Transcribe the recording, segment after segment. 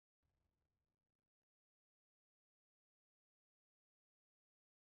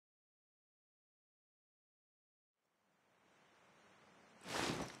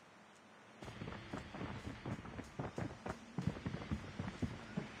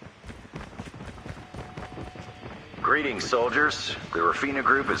Greetings, soldiers. The Rafina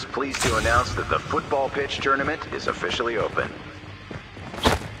Group is pleased to announce that the football pitch tournament is officially open.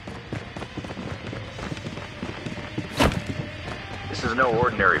 This is no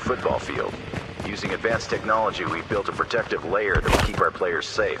ordinary football field. Using advanced technology, we've built a protective layer that will keep our players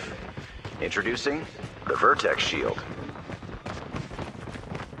safe. Introducing the Vertex Shield.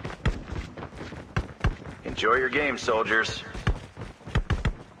 Enjoy your game, soldiers.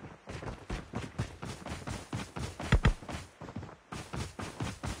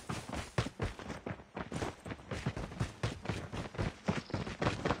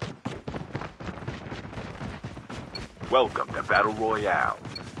 Welcome to Battle Royale.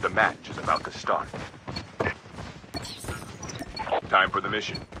 The match is about to start. Time for the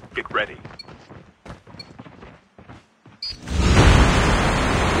mission. Get ready.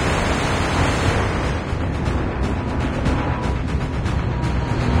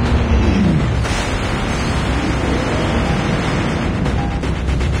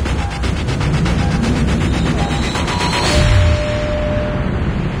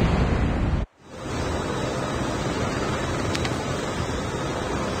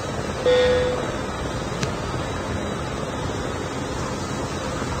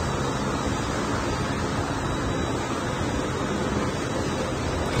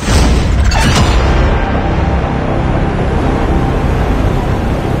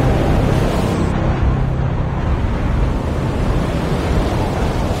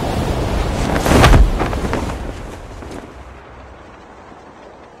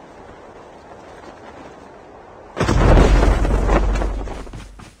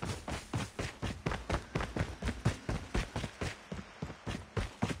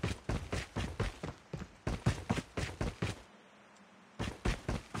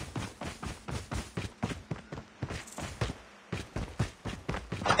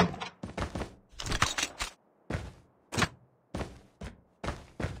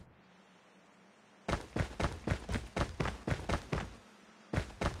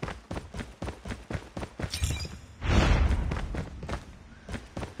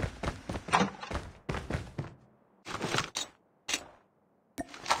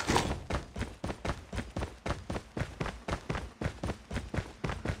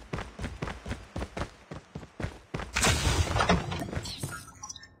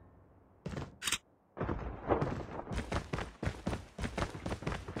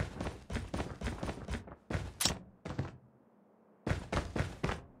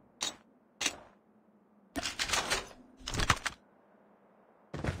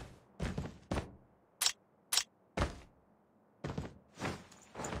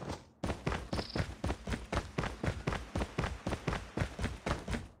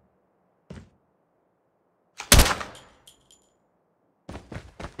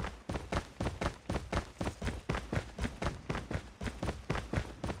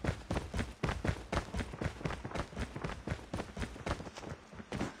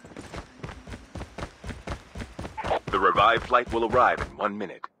 The revived flight will arrive in 1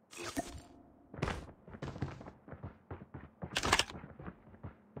 minute.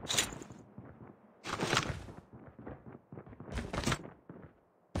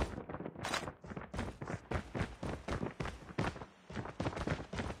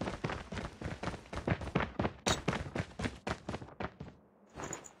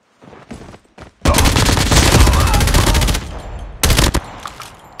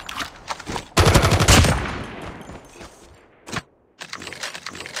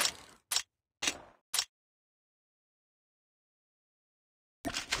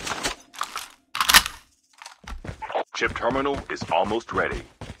 Chip terminal is almost ready.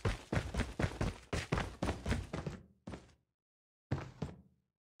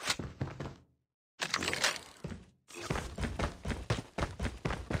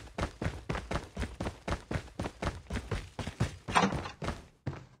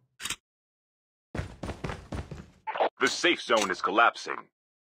 The safe zone is collapsing.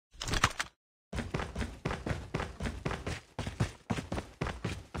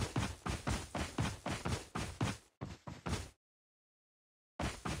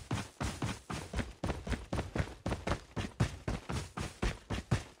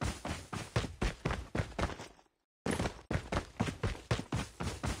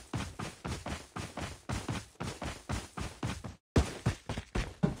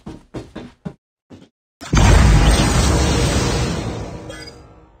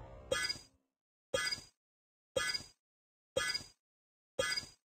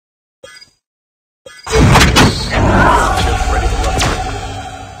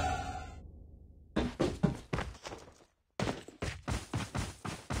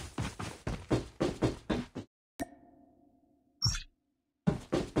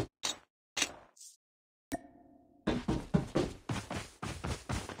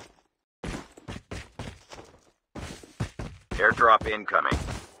 Airdrop incoming.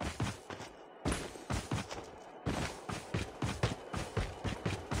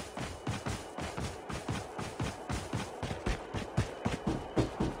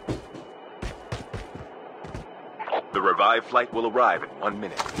 The revived flight will arrive in 1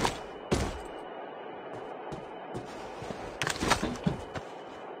 minute.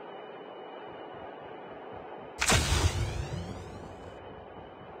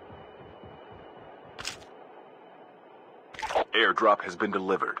 Airdrop has been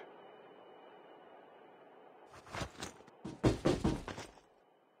delivered.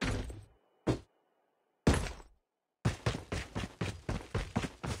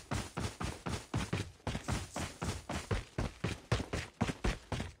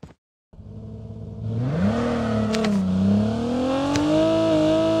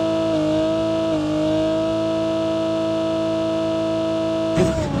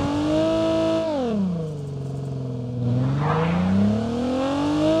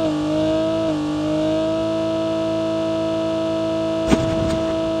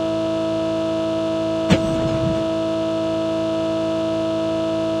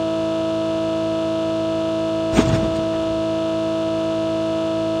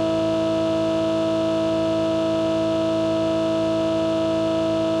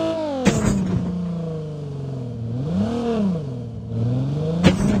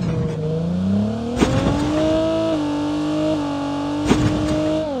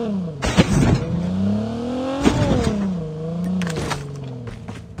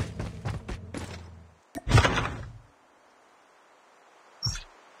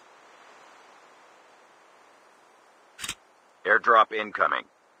 Airdrop incoming.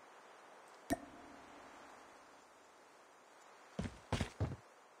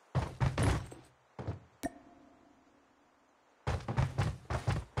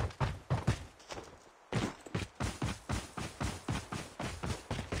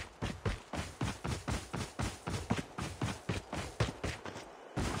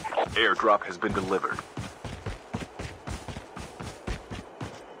 Airdrop has been delivered.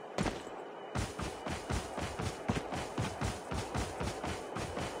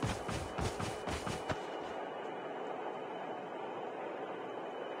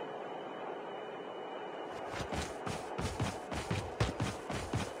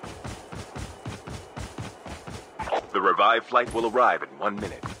 The revived flight will arrive in 1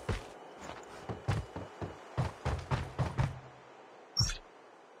 minute.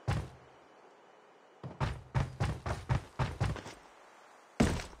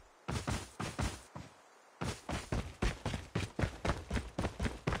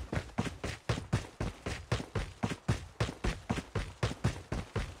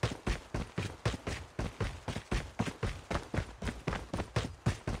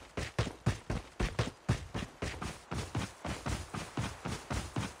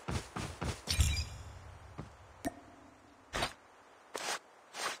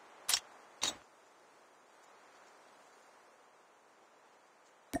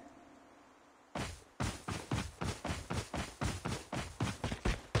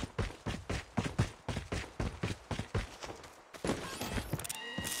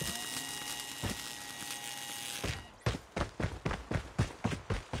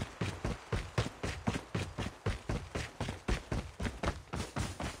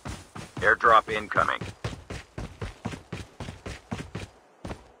 Airdrop incoming.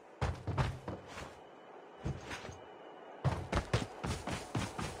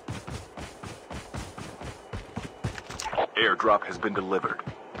 Airdrop has been delivered.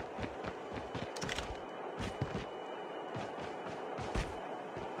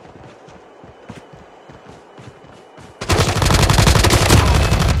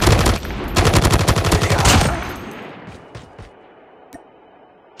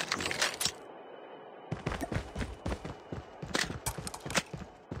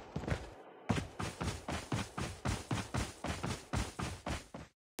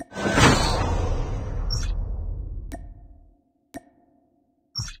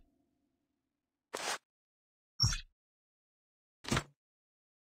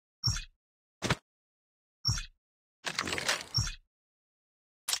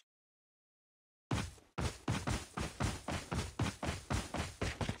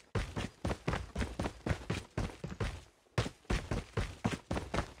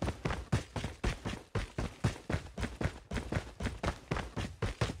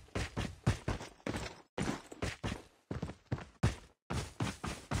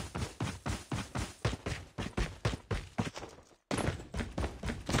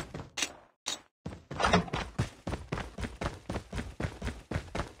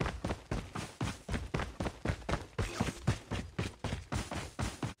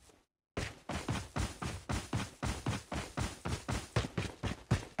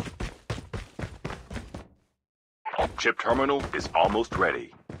 Chip terminal is almost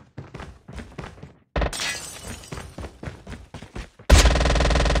ready.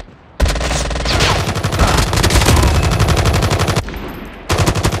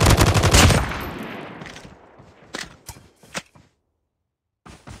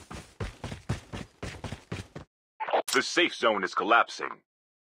 The safe zone is collapsing.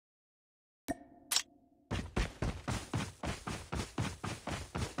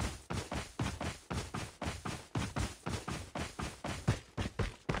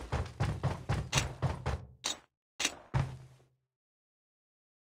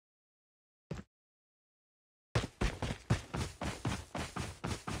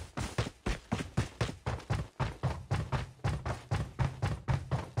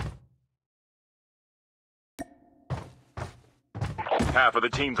 Half of the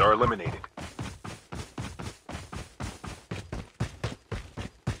teams are eliminated.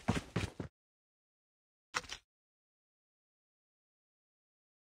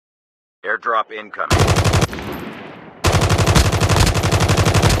 Airdrop incoming.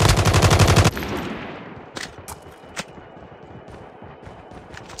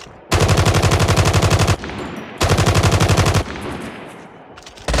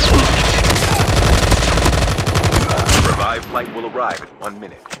 Revived flight will arrive in 1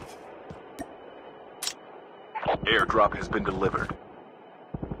 minute. Airdrop has been delivered.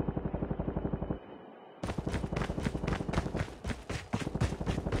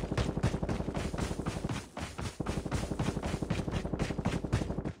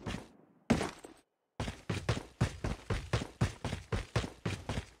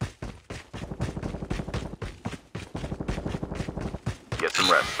 Get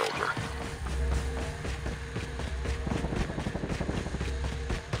some rest, soldier.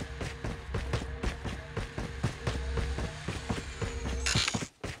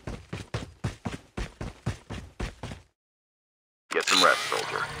 Get some rest,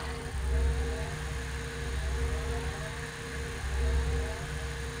 soldier.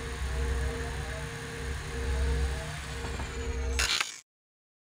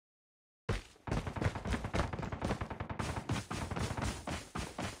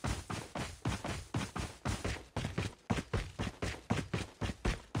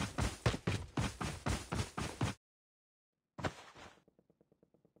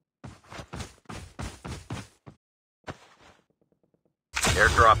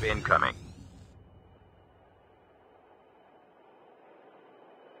 Airdrop incoming.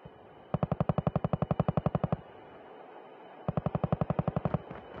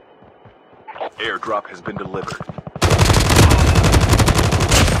 Airdrop has been delivered.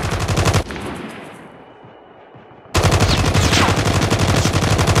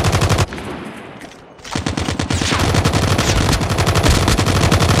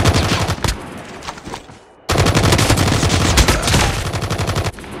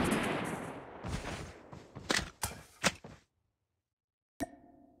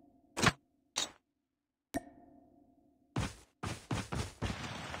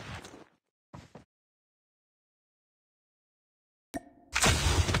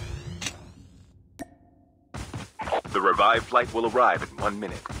 The revived flight will arrive in 1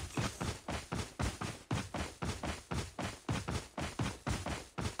 minute.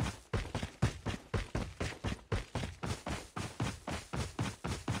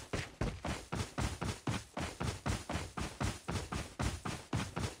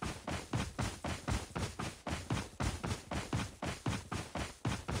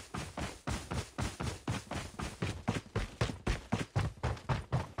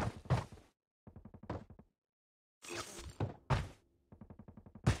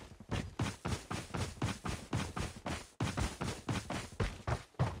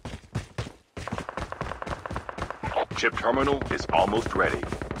 Chip terminal is almost ready. The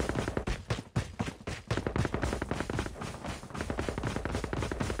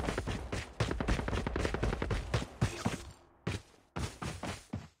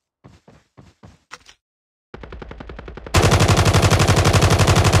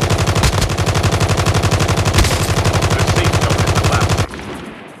safe zone is collapsing.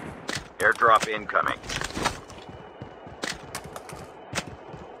 Airdrop incoming.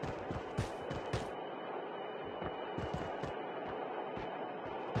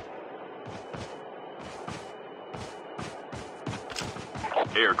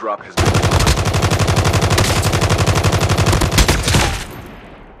 Airdrop has been delivered.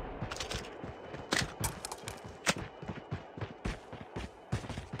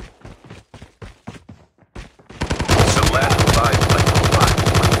 The last revived flight will arrive.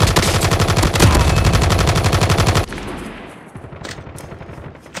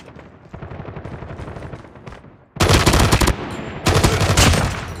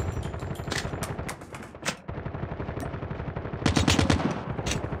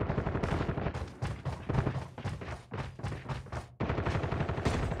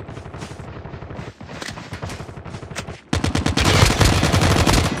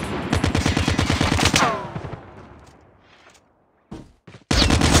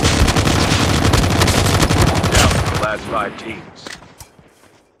 last 5 teams.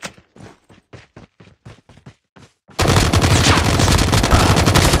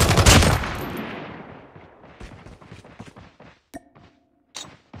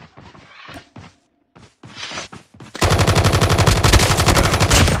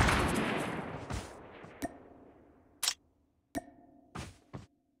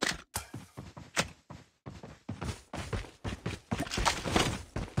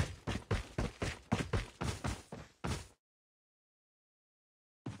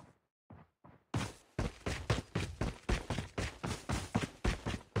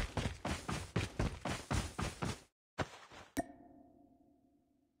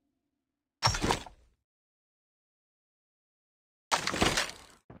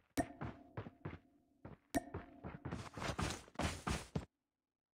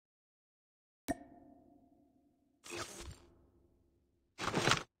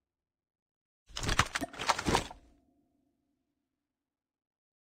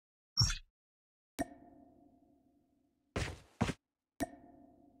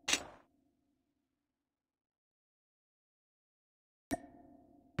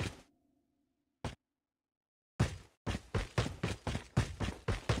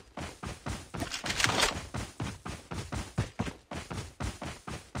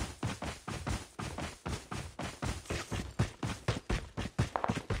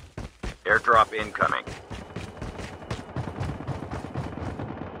 Airdrop incoming.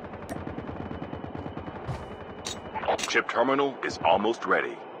 Chip terminal is almost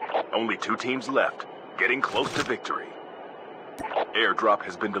ready. Only 2 teams left, getting close to victory. Airdrop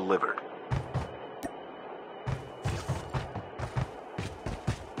has been delivered.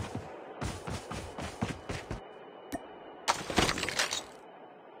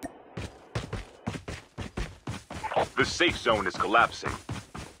 The safe zone is collapsing.